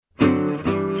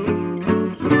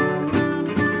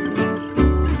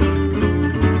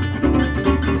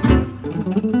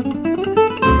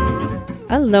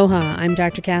Aloha, I'm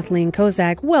Dr. Kathleen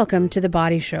Kozak. Welcome to The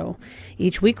Body Show.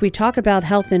 Each week we talk about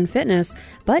health and fitness,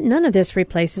 but none of this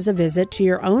replaces a visit to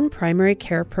your own primary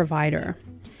care provider.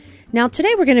 Now,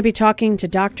 today we're going to be talking to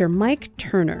Dr. Mike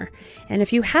Turner. And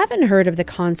if you haven't heard of the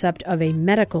concept of a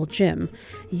medical gym,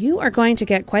 you are going to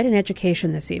get quite an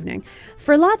education this evening.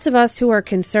 For lots of us who are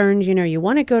concerned, you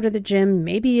want to go to the gym,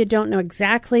 maybe you don't know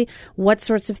exactly what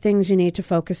sorts of things you need to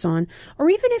focus on, or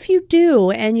even if you do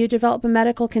and you develop a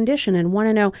medical condition and want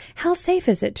to know how safe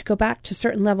is it to go back to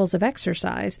certain levels of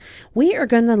exercise, we are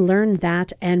going to learn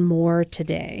that and more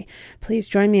today. Please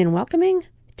join me in welcoming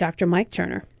Dr. Mike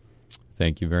Turner.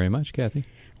 Thank you very much, Kathy.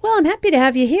 Well, I'm happy to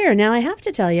have you here. Now, I have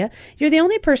to tell you, you're the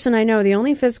only person I know, the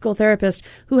only physical therapist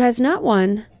who has not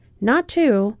one, not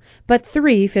two, but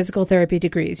 3 physical therapy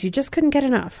degrees. You just couldn't get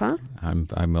enough, huh?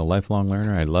 I'm a lifelong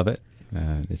learner. I love it.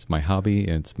 It's my hobby.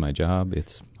 It's my job.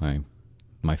 It's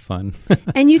my fun.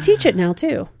 And you teach it now,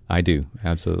 too. I do,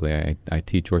 absolutely. I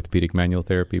teach orthopedic manual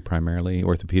therapy, primarily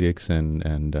orthopedics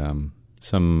and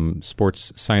some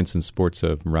sports, science and sports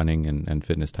of running and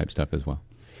fitness type stuff as well.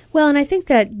 Well, and I think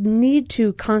that need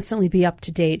to constantly be up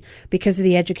to date because of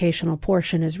the educational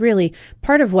portion is really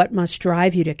part of what must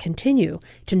drive you to continue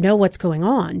to know what's going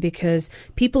on, because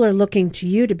people are looking to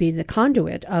you to be the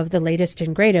conduit of the latest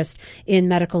and greatest in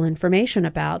medical information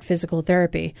about physical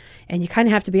therapy. And you kind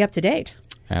of have to be up to date.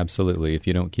 Absolutely. If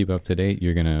you don't keep up to date,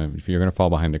 you're gonna fall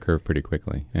behind the curve pretty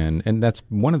quickly. And that's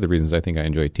one of the reasons I think I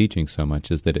enjoy teaching so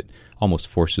much, is that it almost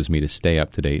forces me to stay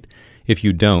up to date. If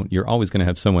you don't, you're always going to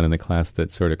have someone in the class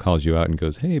that sort of calls you out and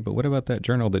goes, "Hey, but what about that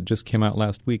journal that just came out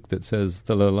last week that says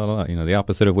the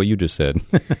opposite of what you just said?"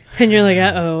 And you're like,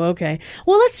 "Uh-oh, okay."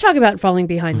 Well, let's talk about falling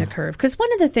behind the curve, because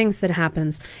one of the things that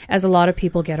happens as a lot of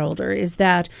people get older is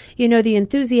that, the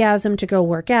enthusiasm to go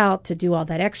work out, to do all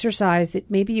that exercise that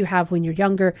maybe you have when you're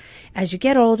younger, as you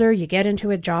get older, you get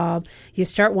into a job, you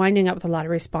start winding up with a lot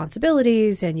of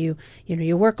responsibilities, and you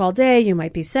work all day, you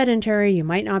might be sedentary, you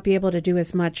might not be able to do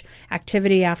as much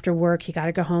activity after work, you got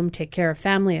to go home, take care of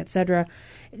family, etc.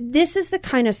 This is the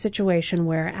kind of situation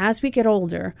where as we get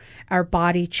older, our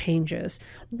body changes.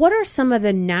 What are some of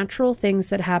the natural things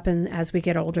that happen as we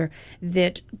get older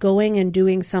that going and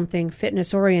doing something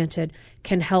fitness-oriented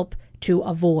can help to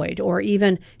avoid or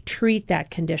even treat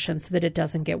that condition so that it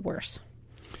doesn't get worse?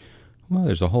 Well,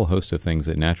 there's a whole host of things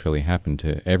that naturally happen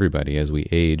to everybody as we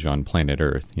age on planet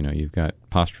Earth. You've got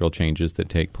postural changes that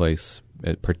take place,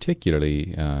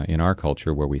 particularly in our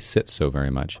culture where we sit so very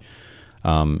much.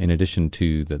 In addition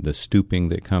to the stooping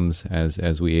that comes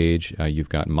as we age, you've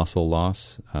got muscle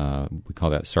loss. We call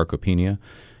that sarcopenia.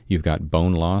 You've got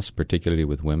bone loss, particularly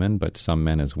with women, but some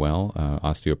men as well.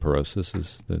 Osteoporosis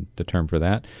is the term for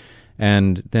that.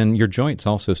 And then your joints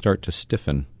also start to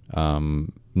stiffen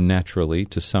naturally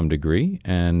to some degree,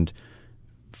 and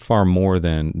far more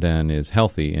than is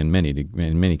healthy in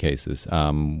many cases.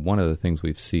 One of the things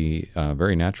we see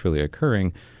very naturally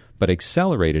occurring, but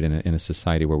accelerated in a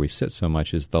society where we sit so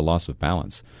much, is the loss of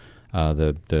balance.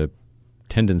 The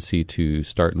tendency to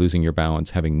start losing your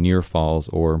balance, having near falls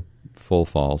or full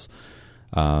falls,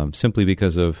 simply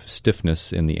because of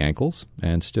stiffness in the ankles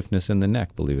and stiffness in the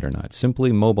neck, believe it or not.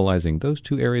 Simply mobilizing those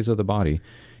 2 areas of the body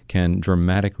can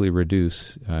dramatically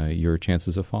reduce your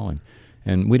chances of falling.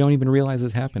 And we don't even realize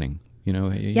it's happening.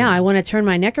 Yeah, I want to turn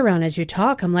my neck around as you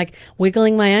talk. I'm like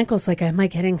wiggling my ankles like, am I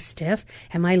getting stiff?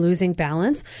 Am I losing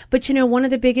balance? But one of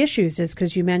the big issues is,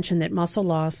 because you mentioned that muscle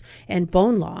loss and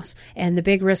bone loss, and the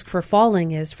big risk for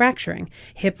falling is fracturing,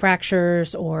 hip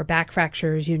fractures or back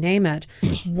fractures, you name it.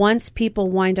 Once people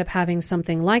wind up having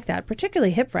something like that,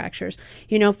 particularly hip fractures,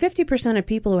 50% of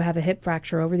people who have a hip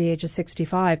fracture over the age of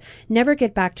 65 never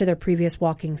get back to their previous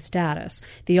walking status.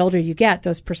 The older you get,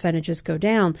 those percentages go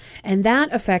down, and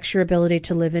that affects your ability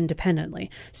to live independently.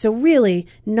 So really,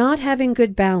 not having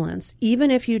good balance,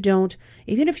 even if you don't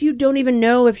even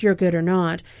know if you're good or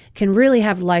not, can really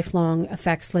have lifelong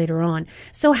effects later on.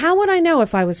 So how would I know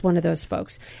if I was one of those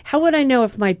folks? How would I know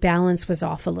if my balance was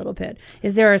off a little bit?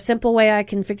 Is there a simple way I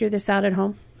can figure this out at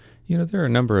home? There are a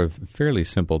number of fairly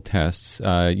simple tests.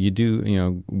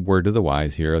 Word to the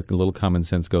wise here, a little common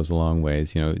sense goes a long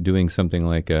ways. Doing something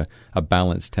like a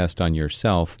balance test on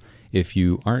yourself, if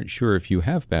you aren't sure if you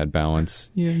have bad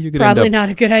balance, you could probably end up not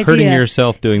a good idea. Hurting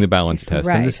yourself doing the balance test.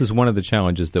 Right. And this is one of the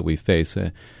challenges that we face.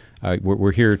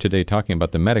 We're here today talking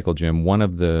about the medical gym. One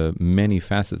of the many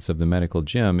facets of the medical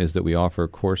gym is that we offer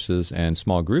courses and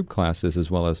small group classes as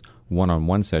well as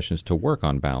one-on-one sessions to work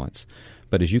on balance.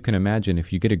 But as you can imagine,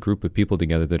 if you get a group of people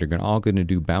together that are all going to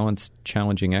do balanced,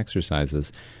 challenging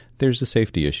exercises, there's a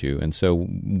safety issue. And so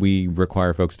we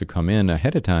require folks to come in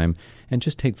ahead of time and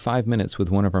just take 5 minutes with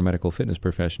one of our medical fitness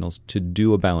professionals to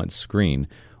do a balance screen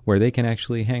where they can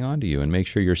actually hang on to you and make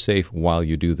sure you're safe while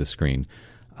you do the screen.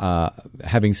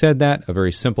 Having said that, a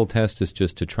very simple test is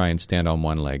just to try and stand on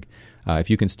one leg.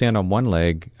 If you can stand on one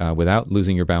leg without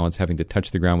losing your balance, having to touch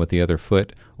the ground with the other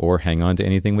foot or hang on to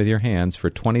anything with your hands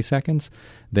for 20 seconds,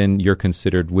 then you're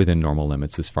considered within normal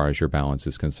limits as far as your balance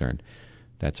is concerned.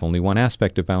 That's only one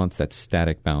aspect of balance. That's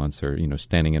static balance, or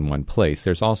standing in one place.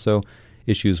 There's also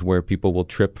issues where people will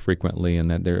trip frequently,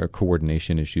 and that there are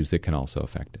coordination issues that can also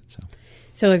affect it.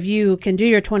 So if you can do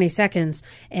your 20 seconds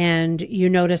and you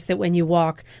notice that when you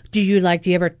walk, do you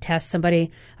ever test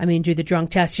somebody? I mean, do the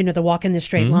drunk test, the walk in the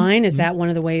straight line? Is that one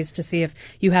of the ways to see if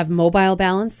you have mobile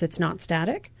balance that's not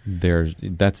static?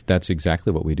 That's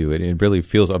exactly what we do. It really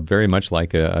feels very much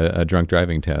like a drunk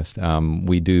driving test.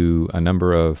 We do a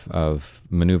number of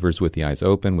maneuvers with the eyes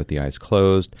open, with the eyes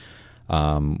closed.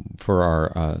 For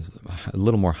our a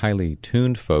little more highly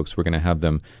tuned folks, we're going to have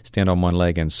them stand on one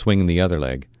leg and swing the other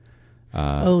leg.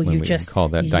 Call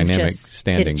that dynamic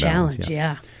standing balance. balance.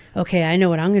 Yeah. Okay, I know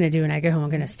what I'm going to do when I go home. I'm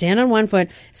going to stand on one foot,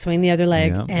 swing the other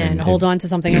leg, and hold on to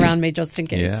something around me just in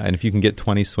case. Yeah, and if you can get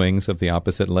 20 swings of the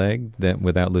opposite leg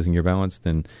without losing your balance,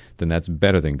 then that's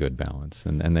better than good balance.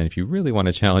 And then if you really want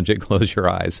to challenge it, close your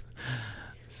eyes.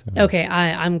 So okay,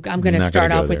 I'm going to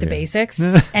start off with the basics,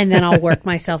 and then I'll work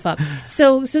myself up.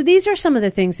 So these are some of the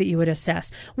things that you would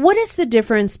assess. What is the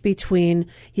difference between,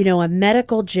 a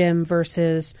medical gym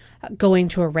versus going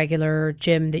to a regular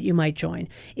gym that you might join?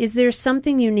 Is there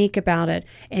something unique about it?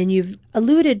 And you've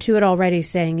alluded to it already,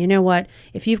 saying, you know what,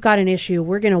 if you've got an issue,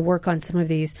 we're going to work on some of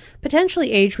these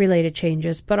potentially age-related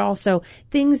changes, but also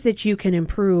things that you can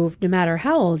improve no matter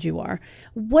how old you are.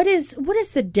 What is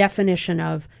the definition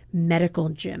of medical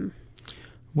gym?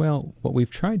 Well, what we've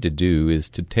tried to do is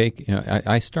to take,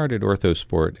 I started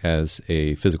OrthoSport as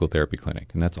a physical therapy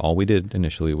clinic, and that's all we did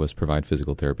initially was provide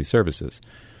physical therapy services.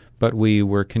 But we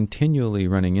were continually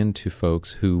running into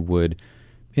folks who would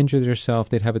injure themselves.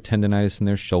 They'd have a tendonitis in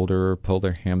their shoulder or pull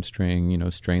their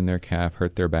hamstring, strain their calf,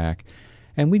 hurt their back.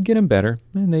 And we'd get them better,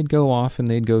 and they'd go off and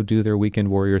they'd go do their weekend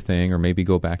warrior thing, or maybe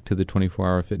go back to the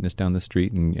 24-hour fitness down the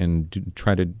street and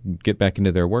try to get back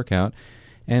into their workout.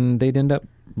 And they'd end up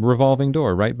revolving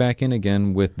door right back in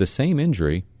again with the same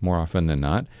injury more often than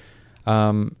not.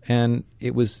 And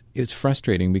it's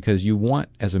frustrating because you want,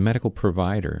 as a medical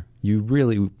provider, you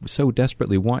really so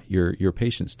desperately want your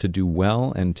patients to do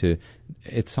well, and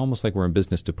it's almost like we're in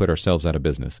business to put ourselves out of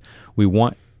business. We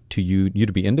want you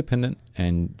to be independent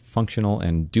and functional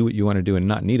and do what you want to do and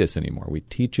not need us anymore. We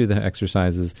teach you the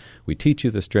exercises, we teach you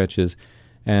the stretches,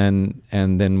 and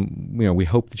then we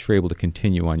hope that you're able to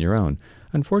continue on your own.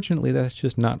 Unfortunately, that's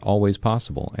just not always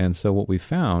possible. And so what we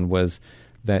found was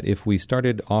that if we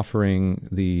started offering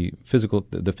the physical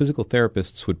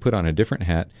therapists would put on a different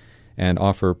hat and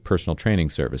offer personal training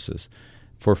services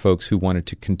for folks who wanted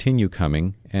to continue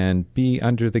coming and be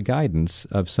under the guidance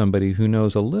of somebody who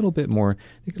knows a little bit more,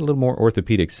 a little more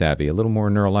orthopedic savvy, a little more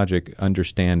neurologic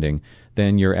understanding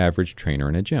than your average trainer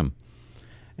in a gym.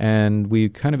 And we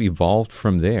kind of evolved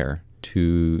from there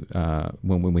to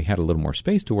when we had a little more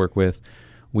space to work with,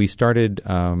 we started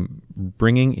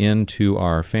bringing into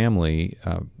our family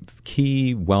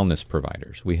key wellness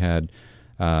providers. We had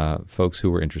folks who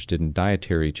were interested in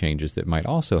dietary changes that might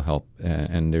also help,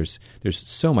 and there's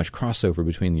so much crossover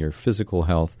between your physical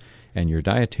health and your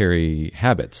dietary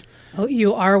habits. Oh,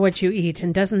 you are what you eat,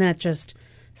 and doesn't that just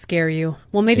scare you?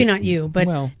 Well, maybe not you,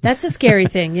 but that's a scary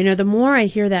thing. The more I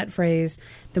hear that phrase,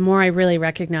 the more I really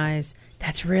recognize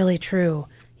that's really true.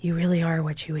 You really are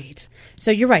what you eat.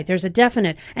 So you're right. There's a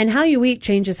definite, and how you eat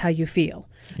changes how you feel.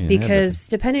 Yeah, because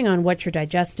depending on what your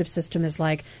digestive system is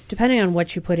like, depending on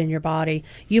what you put in your body,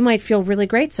 you might feel really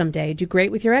great someday, do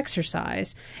great with your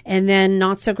exercise, and then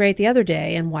not so great the other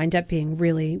day and wind up being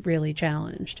really, really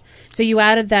challenged. So you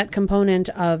added that component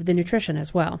of the nutrition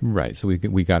as well. Right. So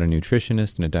we got a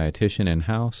nutritionist and a dietitian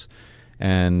in-house,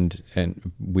 and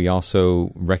we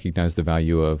also recognize the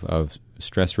value of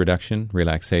stress reduction,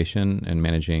 relaxation, and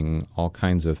managing all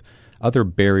kinds of other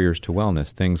barriers to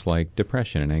wellness, things like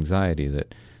depression and anxiety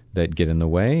that get in the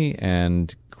way.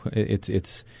 And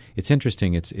it's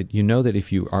interesting. You know that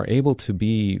if you are able to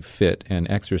be fit and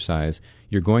exercise,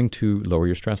 you're going to lower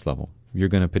your stress level. You're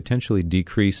going to potentially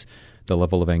decrease the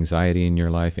level of anxiety in your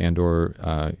life, and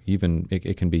or even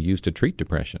it can be used to treat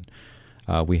depression.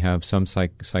 We have some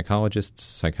psychologists,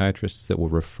 psychiatrists that will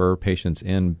refer patients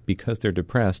in because they're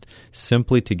depressed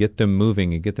simply to get them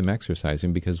moving and get them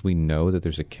exercising, because we know that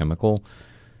there's a chemical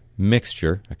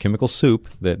mixture, a chemical soup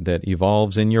that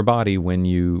evolves in your body when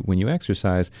you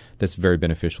exercise that's very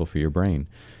beneficial for your brain.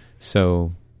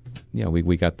 So,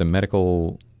 we got the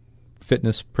medical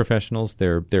fitness professionals.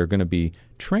 They're going to be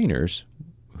trainers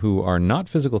who are not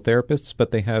physical therapists,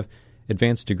 but they have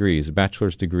advanced degrees, a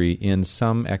bachelor's degree in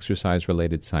some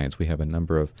exercise-related science. We have a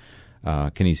number of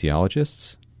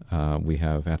kinesiologists. We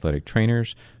have athletic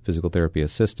trainers, physical therapy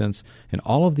assistants, and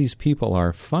all of these people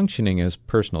are functioning as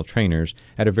personal trainers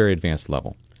at a very advanced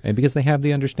level. And because they have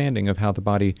the understanding of how the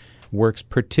body works,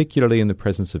 particularly in the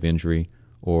presence of injury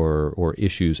or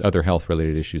issues, other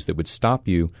health-related issues that would stop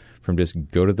you from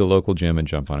just go to the local gym and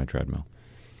jump on a treadmill.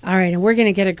 All right, and we're going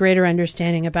to get a greater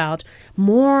understanding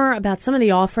more about some of the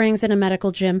offerings in a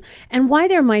medical gym and why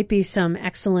there might be some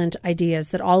excellent ideas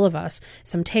that all of us,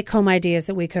 some take-home ideas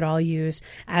that we could all use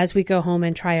as we go home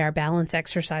and try our balance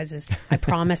exercises. I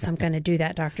promise I'm going to do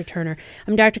that, Dr. Turner.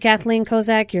 I'm Dr. Kathleen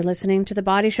Kozak. You're listening to The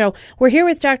Body Show. We're here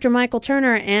with Dr. Michael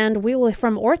Turner, and we will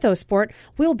from OrthoSport.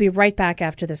 We'll be right back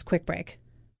after this quick break.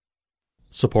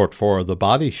 Support for The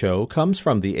Body Show comes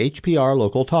from the HPR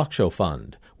Local Talk Show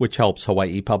Fund, which helps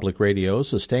Hawaii Public Radio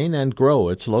sustain and grow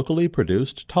its locally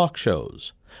produced talk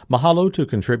shows. Mahalo to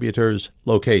contributors,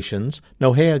 locations,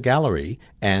 Nohea Gallery,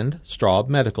 and Straub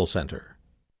Medical Center.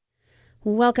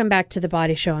 Welcome back to The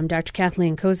Body Show. I'm Dr.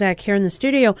 Kathleen Kozak here in the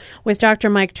studio with Dr.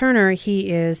 Mike Turner.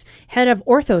 He is head of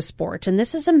OrthoSport, and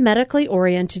this is a medically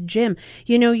oriented gym.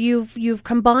 You've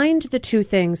combined the two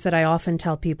things that I often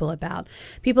tell people about.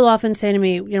 People often say to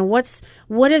me,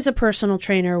 what is a personal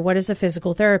trainer? What is a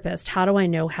physical therapist? How do I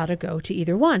know how to go to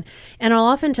either one? And I'll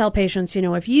often tell patients,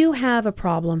 if you have a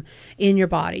problem in your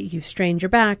body, you've strained your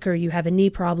back or you have a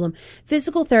knee problem,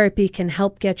 physical therapy can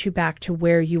help get you back to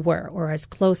where you were or as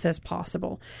close as possible.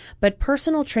 But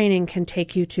personal training can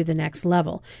take you to the next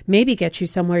level, maybe get you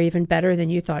somewhere even better than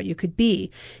you thought you could be.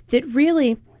 That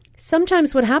really,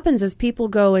 sometimes what happens is people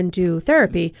go and do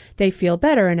therapy, they feel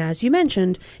better, and as you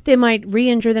mentioned, they might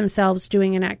re-injure themselves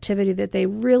doing an activity that they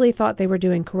really thought they were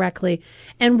doing correctly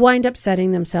and wind up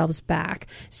setting themselves back.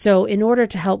 So in order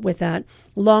to help with that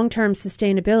long-term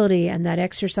sustainability and that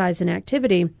exercise and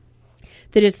activity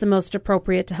that is the most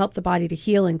appropriate to help the body to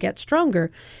heal and get stronger,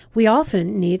 we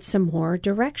often need some more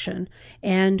direction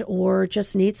or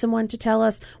just need someone to tell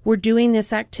us we're doing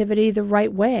this activity the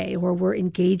right way or we're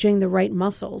engaging the right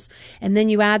muscles. And then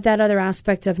you add that other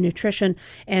aspect of nutrition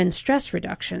and stress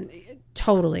reduction.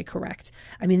 Totally correct.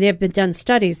 I mean, there have been done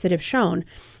studies that have shown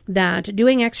that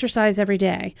doing exercise every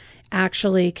day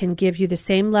actually can give you the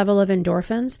same level of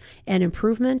endorphins and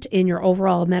improvement in your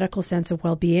overall medical sense of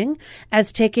well-being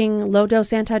as taking low-dose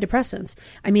antidepressants.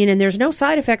 I mean, and there's no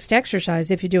side effects to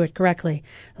exercise if you do it correctly.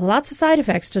 Lots of side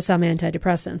effects to some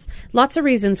antidepressants. Lots of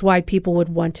reasons why people would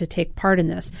want to take part in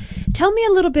this. Tell me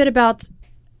a little bit about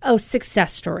a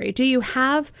success story. Do you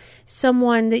have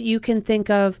someone that you can think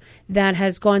of that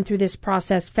has gone through this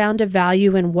process, found a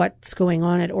value in what's going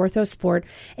on at OrthoSport,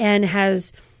 and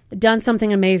has done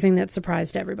something amazing that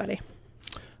surprised everybody?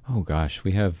 Oh gosh,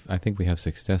 I think we have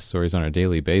success stories on a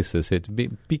daily basis.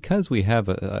 Because we have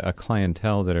a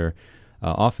clientele that are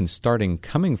often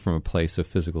coming from a place of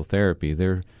physical therapy.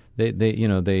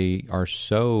 They are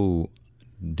so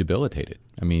debilitated.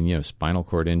 I mean, spinal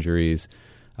cord injuries.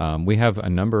 We have a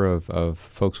number of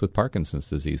folks with Parkinson's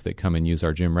disease that come and use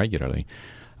our gym regularly.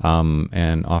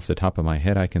 And off the top of my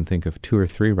head, I can think of 2 or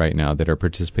 3 right now that are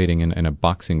participating in a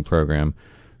boxing program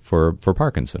for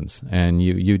Parkinson's. And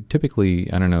you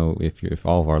typically, I don't know if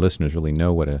all of our listeners really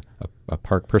know what a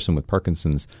person with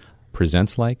Parkinson's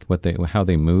presents like, how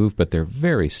they move, but they're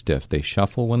very stiff. They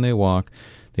shuffle when they walk.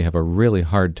 They have a really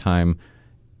hard time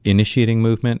initiating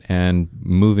movement and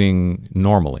moving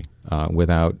normally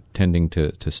without tending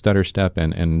to stutter step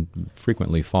and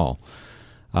frequently fall.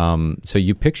 So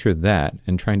you picture that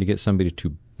and trying to get somebody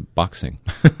to boxing.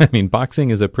 I mean,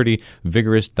 boxing is a pretty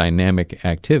vigorous, dynamic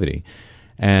activity.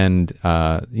 And,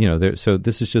 so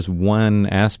this is just one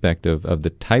aspect of the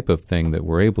type of thing that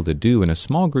we're able to do in a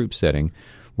small group setting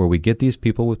where we get these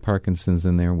people with Parkinson's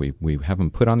in there. We have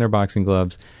them put on their boxing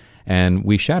gloves. And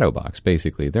we shadow box,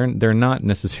 basically. They're not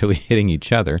necessarily hitting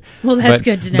each other. Well, that's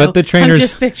good to know. But the trainers, I'm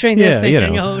just picturing this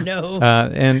thinking, oh, no.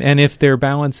 And if their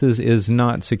balance is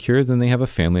not secure, then they have a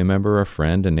family member, a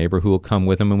friend, a neighbor who will come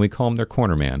with them, and we call them their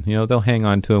corner man. They'll hang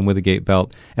on to them with a gait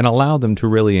belt and allow them to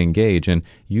really engage. And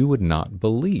you would not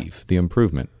believe the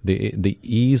improvement, the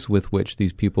ease with which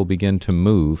these people begin to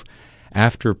move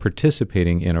after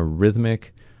participating in a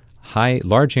rhythmic,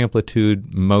 large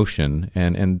amplitude motion,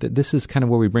 and this is kind of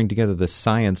where we bring together the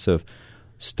science of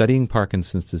studying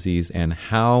Parkinson's disease and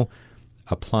how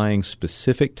applying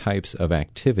specific types of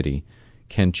activity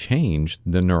can change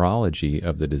the neurology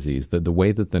of the disease, the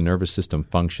way that the nervous system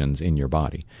functions in your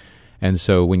body. And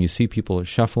so when you see people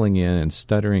shuffling in and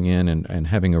stuttering in and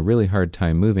having a really hard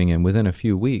time moving, and within a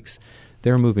few weeks,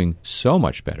 they're moving so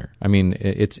much better. I mean,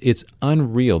 it's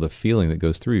unreal, the feeling that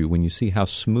goes through you when you see how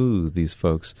smooth these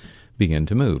folks begin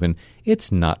to move. And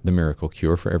it's not the miracle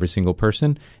cure for every single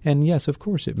person. And yes, of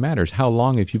course, it matters. How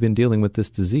long have you been dealing with this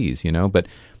disease, But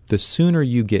the sooner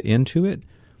you get into it,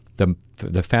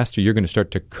 the faster you're going to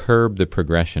start to curb the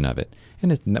progression of it.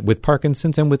 And it's with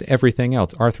Parkinson's and with everything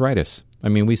else, arthritis. I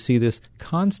mean, we see this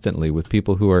constantly with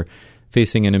people who are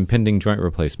facing an impending joint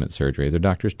replacement surgery. Their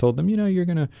doctors told them, you're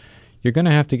going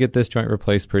to have to get this joint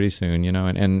replaced pretty soon,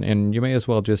 and you may as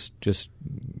well just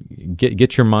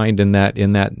get your mind in that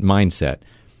mindset.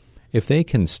 If they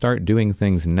can start doing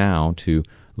things now to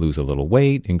lose a little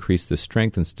weight, increase the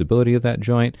strength and stability of that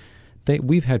joint,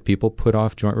 we've had people put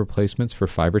off joint replacements for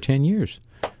 5 or 10 years,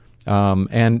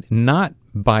 and not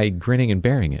by grinning and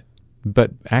bearing it,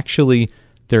 but actually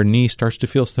their knee starts to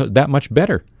feel that much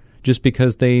better just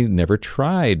because they never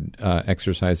tried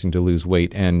exercising to lose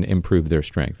weight and improve their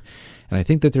strength. And I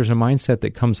think that there's a mindset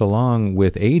that comes along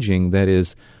with aging that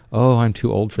is, oh, I'm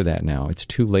too old for that now. It's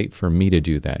too late for me to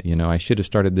do that. I should have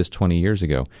started this 20 years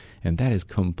ago. And that is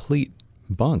complete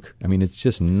bunk. I mean, it's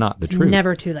just not the truth.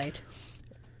 Never too late.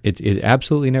 It's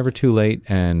absolutely never too late,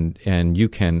 and you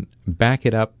can back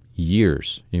it up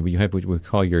years. You have what we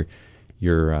call your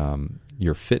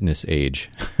fitness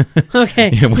age. Okay,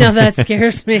 now that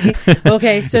scares me.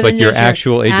 Okay, so it's like your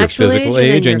actual age, your physical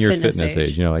age, and your fitness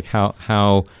age. Like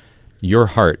how your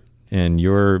heart and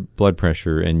your blood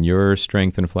pressure and your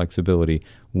strength and flexibility,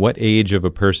 what age of a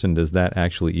person does that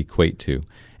actually equate to?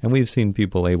 And we've seen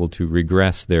people able to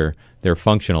regress their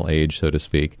functional age, so to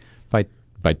speak,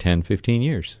 by 10, 15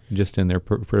 years just in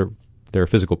their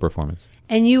physical performance.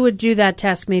 And you would do that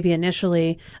test maybe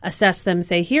initially, assess them,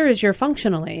 say, here is your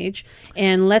functional age,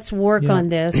 and let's work on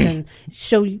this and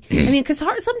show, because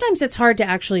sometimes it's hard to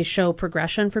actually show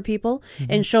progression for people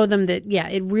and show them that,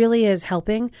 it really is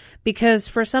helping, because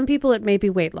for some people it may be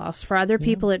weight loss. For other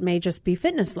people it may just be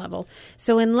fitness level.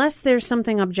 So unless there's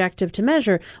something objective to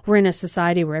measure, we're in a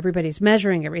society where everybody's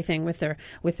measuring everything with their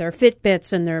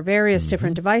Fitbits and their various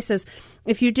different devices.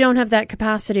 If you don't have that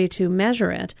capacity to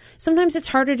measure it, sometimes it's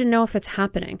harder to know if it's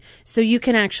happening. So you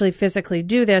can actually physically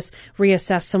do this,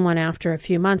 reassess someone after a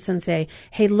few months and say,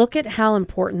 hey, look at how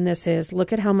important this is.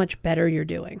 Look at how much better you're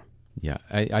doing. Yeah,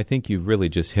 I think you really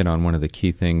just hit on one of the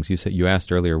key things. You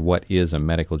asked earlier, what is a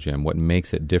medical gym? What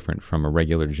makes it different from a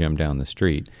regular gym down the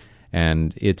street?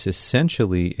 And it's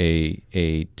essentially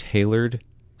a tailored,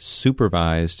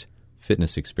 supervised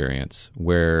fitness experience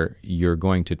where you're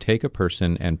going to take a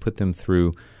person and put them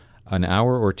through an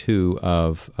hour or two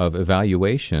of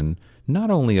evaluation, not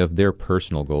only of their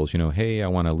personal goals, hey, I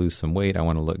want to lose some weight, I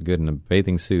want to look good in a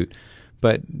bathing suit,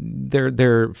 but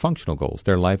their functional goals,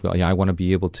 their life goals. I want to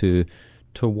be able to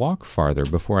walk farther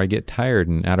before I get tired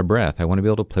and out of breath. I want to be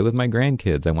able to play with my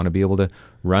grandkids. I want to be able to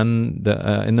run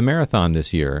in the marathon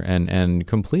this year and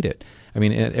complete it. I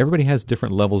mean, everybody has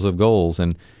different levels of goals,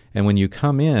 and when you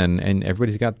come in, and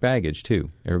everybody's got baggage too.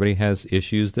 Everybody has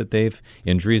injuries that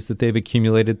they've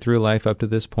accumulated through life up to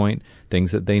this point,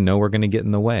 things that they know are going to get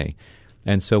in the way.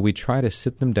 And so we try to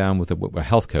sit them down with a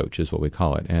health coach, is what we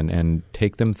call it, and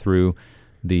take them through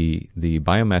the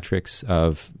biometrics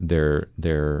of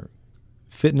their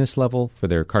fitness level for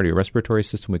their cardiorespiratory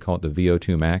system. We call it the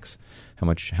VO2 max,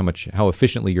 how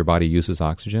efficiently your body uses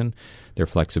oxygen, their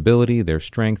flexibility, their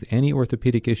strength, any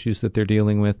orthopedic issues that they're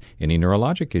dealing with, any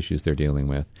neurologic issues they're dealing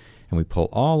with. And we pull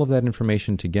all of that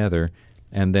information together,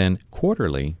 and then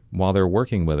quarterly, while they're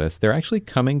working with us, they're actually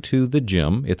coming to the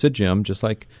gym. It's a gym just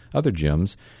like other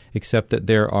gyms, except that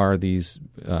there are these,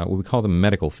 what we call them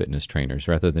medical fitness trainers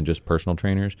rather than just personal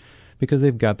trainers, because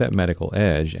they've got that medical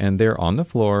edge, and they're on the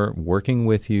floor working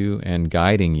with you and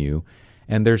guiding you,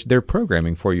 and they're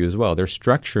programming for you as well. They're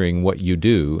structuring what you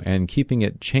do and keeping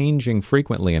it changing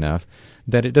frequently enough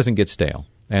that it doesn't get stale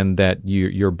and that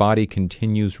your body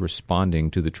continues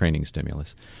responding to the training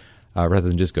stimulus rather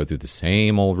than just go through the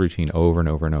same old routine over and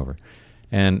over and over.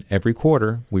 And every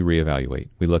quarter, we reevaluate.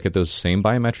 We look at those same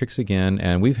biometrics again,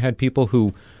 and we've had people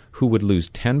who would lose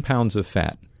 10 pounds of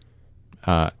fat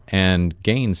and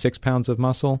gain 6 pounds of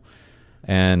muscle,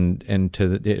 and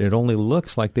it only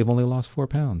looks like they've only lost 4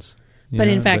 pounds. But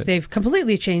in fact, they've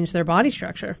completely changed their body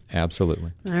structure.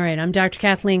 Absolutely. All right. I'm Dr.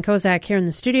 Kathleen Kozak here in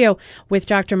the studio with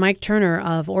Dr. Mike Turner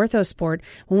of OrthoSport.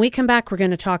 When we come back, we're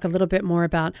going to talk a little bit more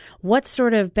about what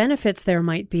sort of benefits there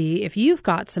might be if you've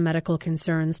got some medical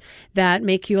concerns that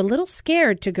make you a little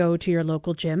scared to go to your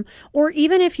local gym, or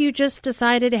even if you just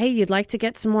decided, hey, you'd like to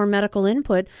get some more medical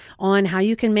input on how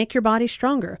you can make your body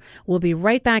stronger. We'll be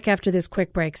right back after this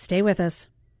quick break. Stay with us.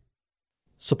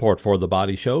 Support for The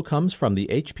Body Show comes from the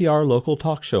HPR Local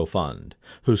Talk Show Fund,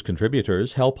 whose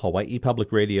contributors help Hawaii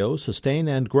Public Radio sustain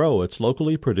and grow its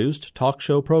locally produced talk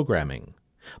show programming.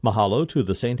 Mahalo to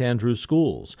the St. Andrews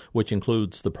Schools, which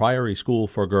includes the Priory School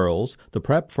for Girls, the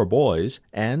Prep for Boys,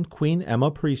 and Queen Emma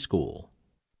Preschool.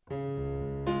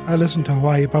 I listen to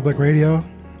Hawaii Public Radio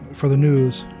for the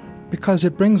news because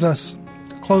it brings us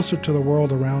closer to the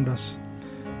world around us.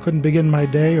 Couldn't begin my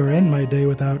day or end my day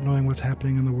without knowing what's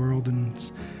happening in the world.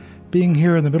 And being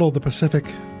here in the middle of the Pacific,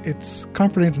 it's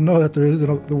comforting to know that there is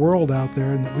the world out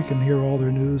there and that we can hear all their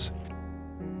news.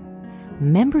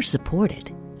 Member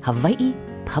supported Hawaii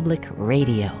Public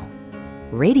Radio.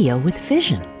 Radio with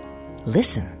vision.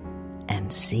 Listen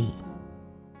and see.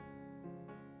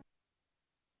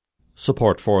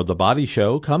 Support for The Body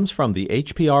Show comes from the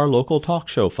HPR Local Talk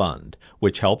Show Fund,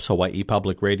 which helps Hawaii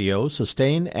Public Radio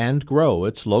sustain and grow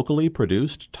its locally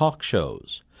produced talk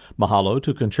shows. Mahalo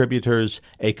to contributors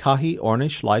Ekahi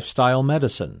Ornish Lifestyle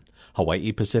Medicine,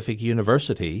 Hawaii Pacific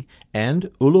University,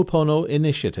 and Ulupono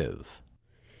Initiative.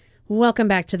 Welcome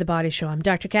back to The Body Show. I'm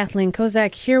Dr. Kathleen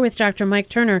Kozak here with Dr. Mike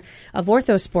Turner of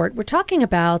OrthoSport. We're talking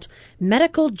about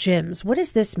medical gyms. What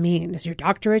does this mean? Is your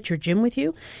doctor at your gym with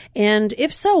you? And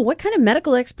if so, what kind of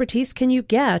medical expertise can you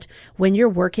get when you're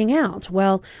working out?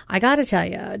 Well, I got to tell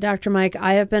you, Dr. Mike,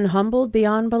 I have been humbled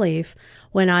beyond belief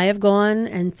when I have gone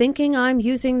and thinking I'm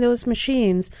using those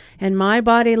machines and my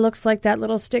body looks like that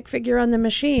little stick figure on the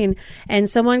machine and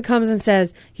someone comes and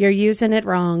says, you're using it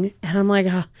wrong. And I'm like,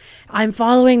 I'm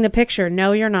following the picture.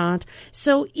 No, you're not.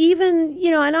 So even,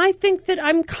 and I think that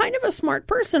I'm kind of a smart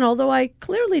person, although I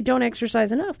clearly don't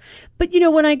exercise enough. But,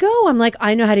 when I go, I'm like,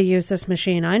 I know how to use this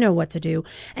machine. I know what to do.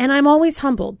 And I'm always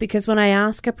humbled because when I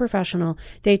ask a professional,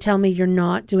 they tell me you're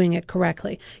not doing it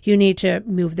correctly. You need to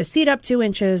move the seat up 2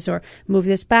 inches or move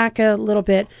this back a little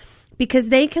bit, because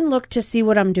they can look to see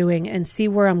what I'm doing and see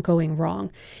where I'm going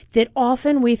wrong. That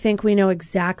often we think we know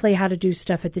exactly how to do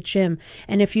stuff at the gym.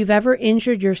 And if you've ever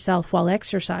injured yourself while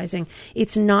exercising,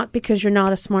 it's not because you're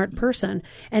not a smart person.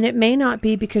 And it may not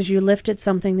be because you lifted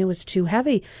something that was too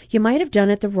heavy. You might have done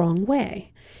it the wrong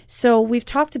way. So we've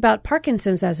talked about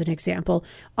Parkinson's as an example,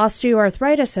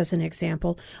 osteoarthritis as an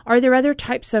example. Are there other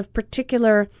types of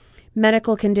particular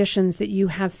medical conditions that you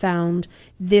have found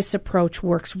this approach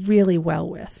works really well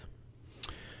with?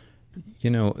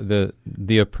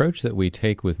 The approach that we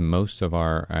take with most of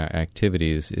our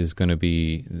activities is going to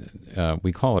be,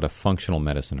 we call it a functional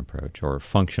medicine approach or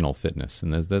functional fitness.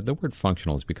 And the word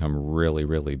functional has become really,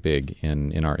 really big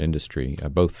in our industry,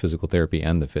 both physical therapy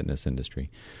and the fitness industry.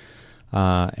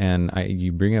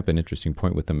 You bring up an interesting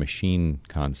point with the machine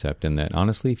concept, in that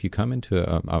honestly, if you come into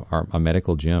a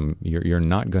medical gym, you're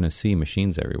not going to see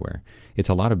machines everywhere. It's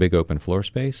a lot of big open floor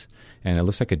space, and it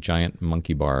looks like a giant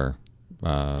monkey bar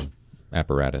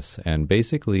apparatus. And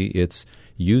basically, it's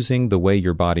using the way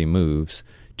your body moves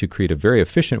to create a very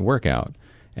efficient workout,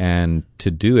 and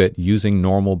to do it using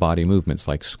normal body movements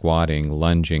like squatting,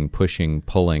 lunging, pushing,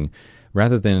 pulling,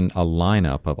 rather than a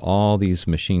lineup of all these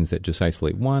machines that just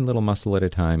isolate one little muscle at a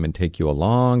time and take you a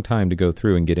long time to go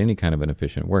through and get any kind of an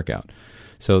efficient workout.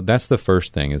 So that's the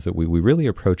first thing, is that we really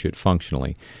approach it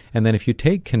functionally. And then if you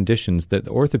take conditions, that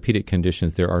orthopedic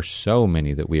conditions, there are so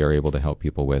many that we are able to help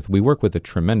people with. We work with a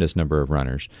tremendous number of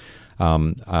runners.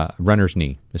 Runner's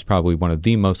knee is probably one of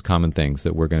the most common things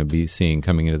that we're going to be seeing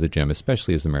coming into the gym,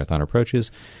 especially as the marathon approaches.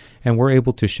 And we're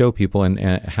able to show people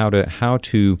how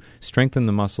to strengthen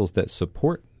the muscles that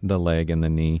support the leg and the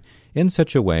knee in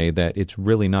such a way that it's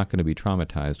really not going to be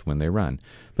traumatized when they run.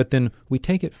 But then we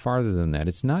take it farther than that.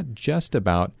 It's not just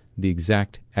about the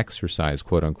exact exercise,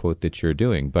 quote unquote, that you're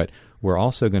doing, but we're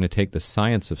also going to take the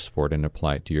science of sport and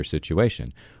apply it to your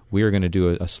situation. We are going to do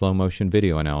a slow motion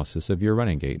video analysis of your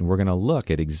running gait, and we're going to look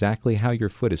at exactly how your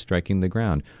foot is striking the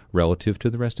ground relative to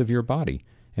the rest of your body.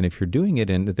 And if you're doing it,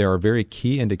 and there are very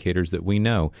key indicators that we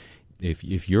know,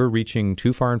 if you're reaching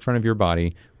too far in front of your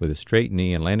body with a straight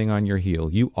knee and landing on your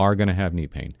heel, you are going to have knee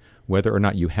pain, whether or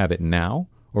not you have it now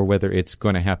or whether it's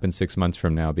going to happen 6 months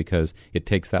from now because it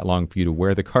takes that long for you to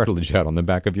wear the cartilage out on the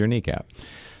back of your kneecap.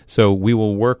 So we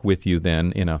will work with you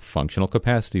then in a functional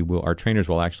capacity. Our trainers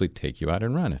will actually take you out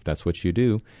and run if that's what you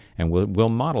do, and we'll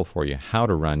model for you how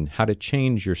to run, how to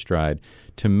change your stride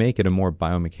to make it a more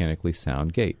biomechanically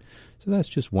sound gait. So that's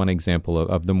just one example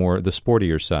of the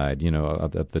sportier side,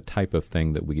 of the type of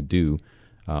thing that we do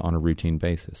on a routine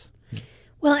basis.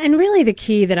 Well, and really the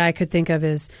key that I could think of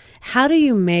is how do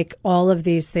you make all of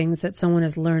these things that someone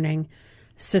is learning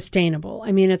sustainable?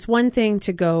 I mean, it's one thing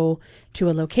to go to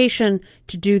a location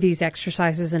to do these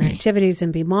exercises and activities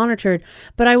and be monitored,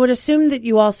 but I would assume that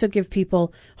you also give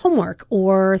people homework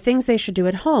or things they should do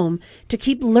at home to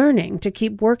keep learning, to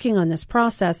keep working on this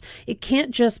process. It can't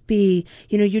just be,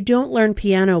 you don't learn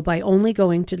piano by only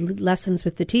going to lessons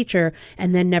with the teacher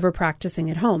and then never practicing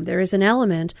at home. There is an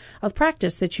element of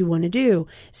practice that you want to do.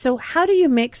 So how do you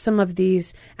make some of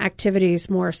these activities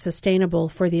more sustainable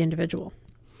for the individual?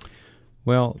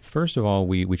 Well, first of all,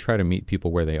 we try to meet people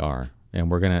where they are.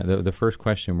 And we're the first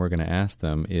question we're going to ask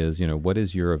them is, what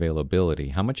is your availability?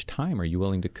 How much time are you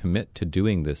willing to commit to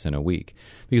doing this in a week?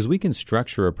 Because we can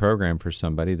structure a program for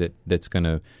somebody that's going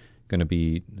to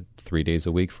be 3 days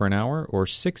a week for an hour or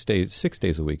 6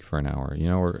 days a week for an hour.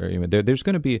 There's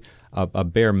going to be a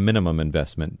bare minimum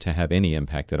investment to have any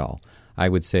impact at all. I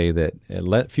would say that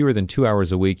fewer than 2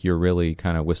 hours a week, you're really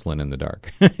kind of whistling in the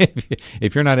dark.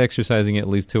 If you're not exercising at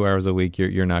least 2 hours a week,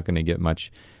 you're not going to get much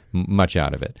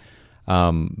out of it.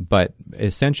 But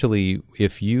essentially,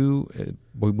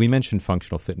 we mentioned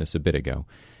functional fitness a bit ago,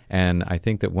 and I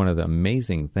think that one of the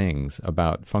amazing things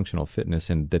about functional fitness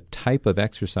and the type of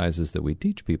exercises that we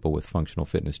teach people with functional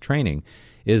fitness training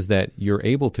is that you're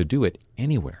able to do it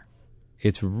anywhere.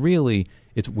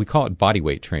 We call it body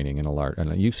weight training in a large.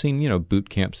 And you've seen, boot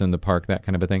camps in the park, that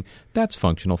kind of a thing. That's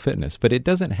functional fitness, but it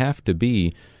doesn't have to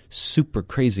be super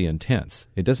crazy intense.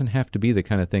 It doesn't have to be the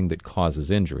kind of thing that causes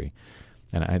injury.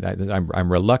 And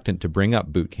I'm reluctant to bring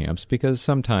up boot camps because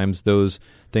sometimes those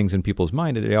things in people's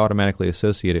mind, they automatically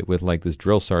associate it with like this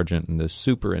drill sergeant and this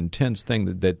super intense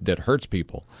thing that hurts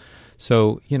people.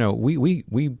 So,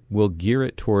 we will gear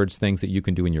it towards things that you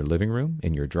can do in your living room,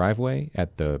 in your driveway,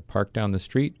 at the park down the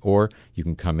street, or you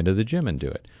can come into the gym and do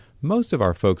it. Most of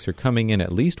our folks are coming in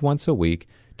at least once a week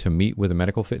to meet with a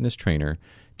medical fitness trainer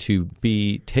to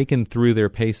be taken through their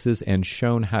paces and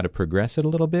shown how to progress it a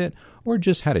little bit or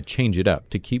just how to change it up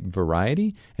to keep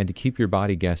variety and to keep your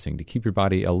body guessing, to keep your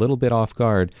body a little bit off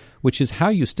guard, which is how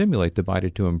you stimulate the body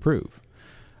to improve.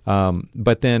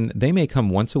 But then they may come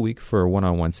once a week for a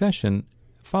one-on-one session,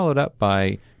 followed up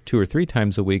by 2 or 3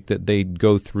 times a week that they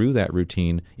go through that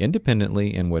routine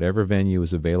independently in whatever venue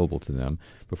is available to them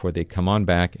before they come on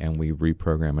back and we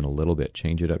reprogram it a little bit,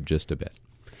 change it up just a bit.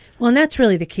 Well, and that's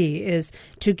really the key, is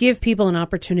to give people an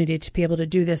opportunity to be able to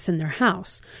do this in their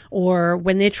house or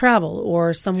when they travel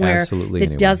or somewhere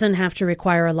that doesn't have to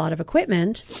require a lot of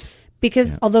equipment.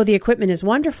 Because although the equipment is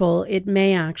wonderful, it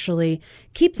may actually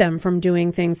keep them from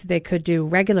doing things that they could do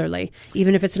regularly.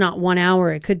 Even if it's not 1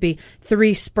 hour, it could be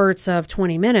 3 spurts of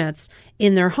 20 minutes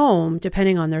in their home,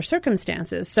 depending on their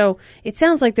circumstances. So it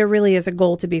sounds like there really is a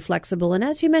goal to be flexible. And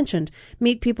as you mentioned,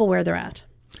 meet people where they're at.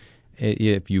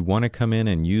 If you want to come in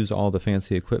and use all the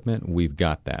fancy equipment, we've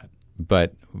got that.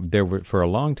 But there were, for a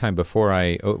long time before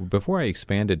I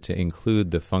expanded to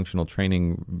include the functional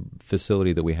training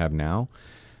facility that we have now,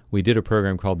 we did a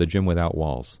program called the Gym Without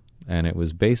Walls, and it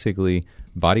was basically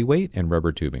body weight and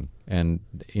rubber tubing. And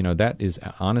that is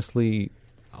honestly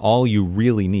all you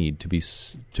really need to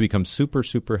become super,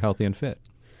 super healthy and fit.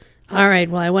 All right.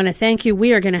 Well, I want to thank you.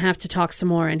 We are going to have to talk some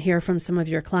more and hear from some of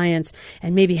your clients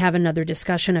and maybe have another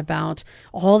discussion about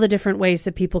all the different ways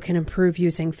that people can improve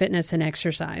using fitness and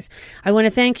exercise. I want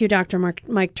to thank you, Dr.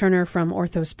 Mike Turner from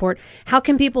OrthoSport. How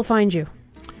can people find you?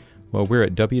 Well, we're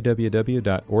at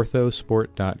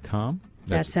www.orthosport.com.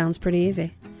 That sounds pretty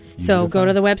easy. So go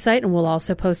to the website, and we'll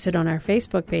also post it on our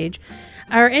Facebook page.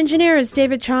 Our engineer is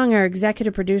David Chong. Our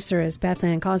executive producer is Beth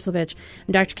Ann Kozlovich.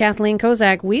 And Dr. Kathleen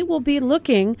Kozak. We will be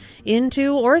looking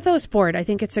into OrthoSport. I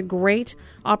think it's a great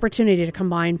opportunity to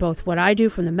combine both what I do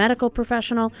from the medical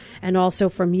professional and also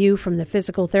from you from the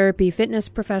physical therapy, fitness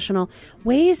professional,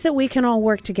 ways that we can all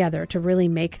work together to really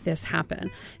make this happen.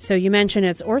 So you mentioned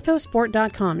it's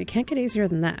orthosport.com. You can't get easier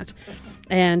than that.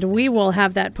 And we will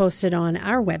have that posted on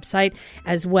our website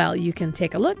as well. You can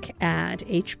take a look at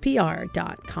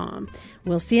hpr.com.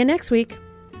 We'll see you next week.